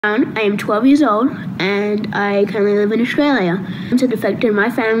I am 12 years old and I currently live in Australia. It affected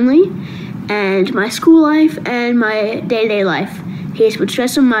my family and my school life and my day-to-day life. He has put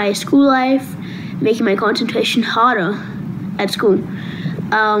stress on my school life, making my concentration harder at school.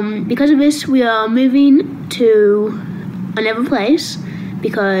 Because of this, we are moving to another place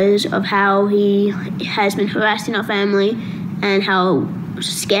because of how he has been harassing our family and how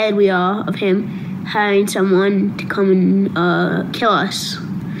scared we are of him hiring someone to come and kill us.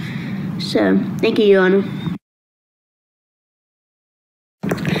 So, thank you, Your Honor.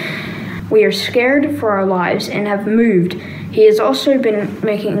 We are scared for our lives and have moved. He has also been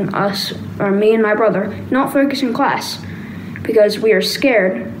making us, or me and my brother, not focus in class because we are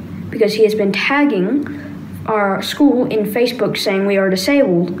scared because he has been tagging our school in Facebook saying we are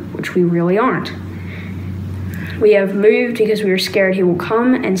disabled, which we really aren't. We have moved because we are scared he will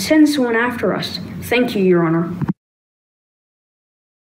come and send someone after us. Thank you, Your Honor.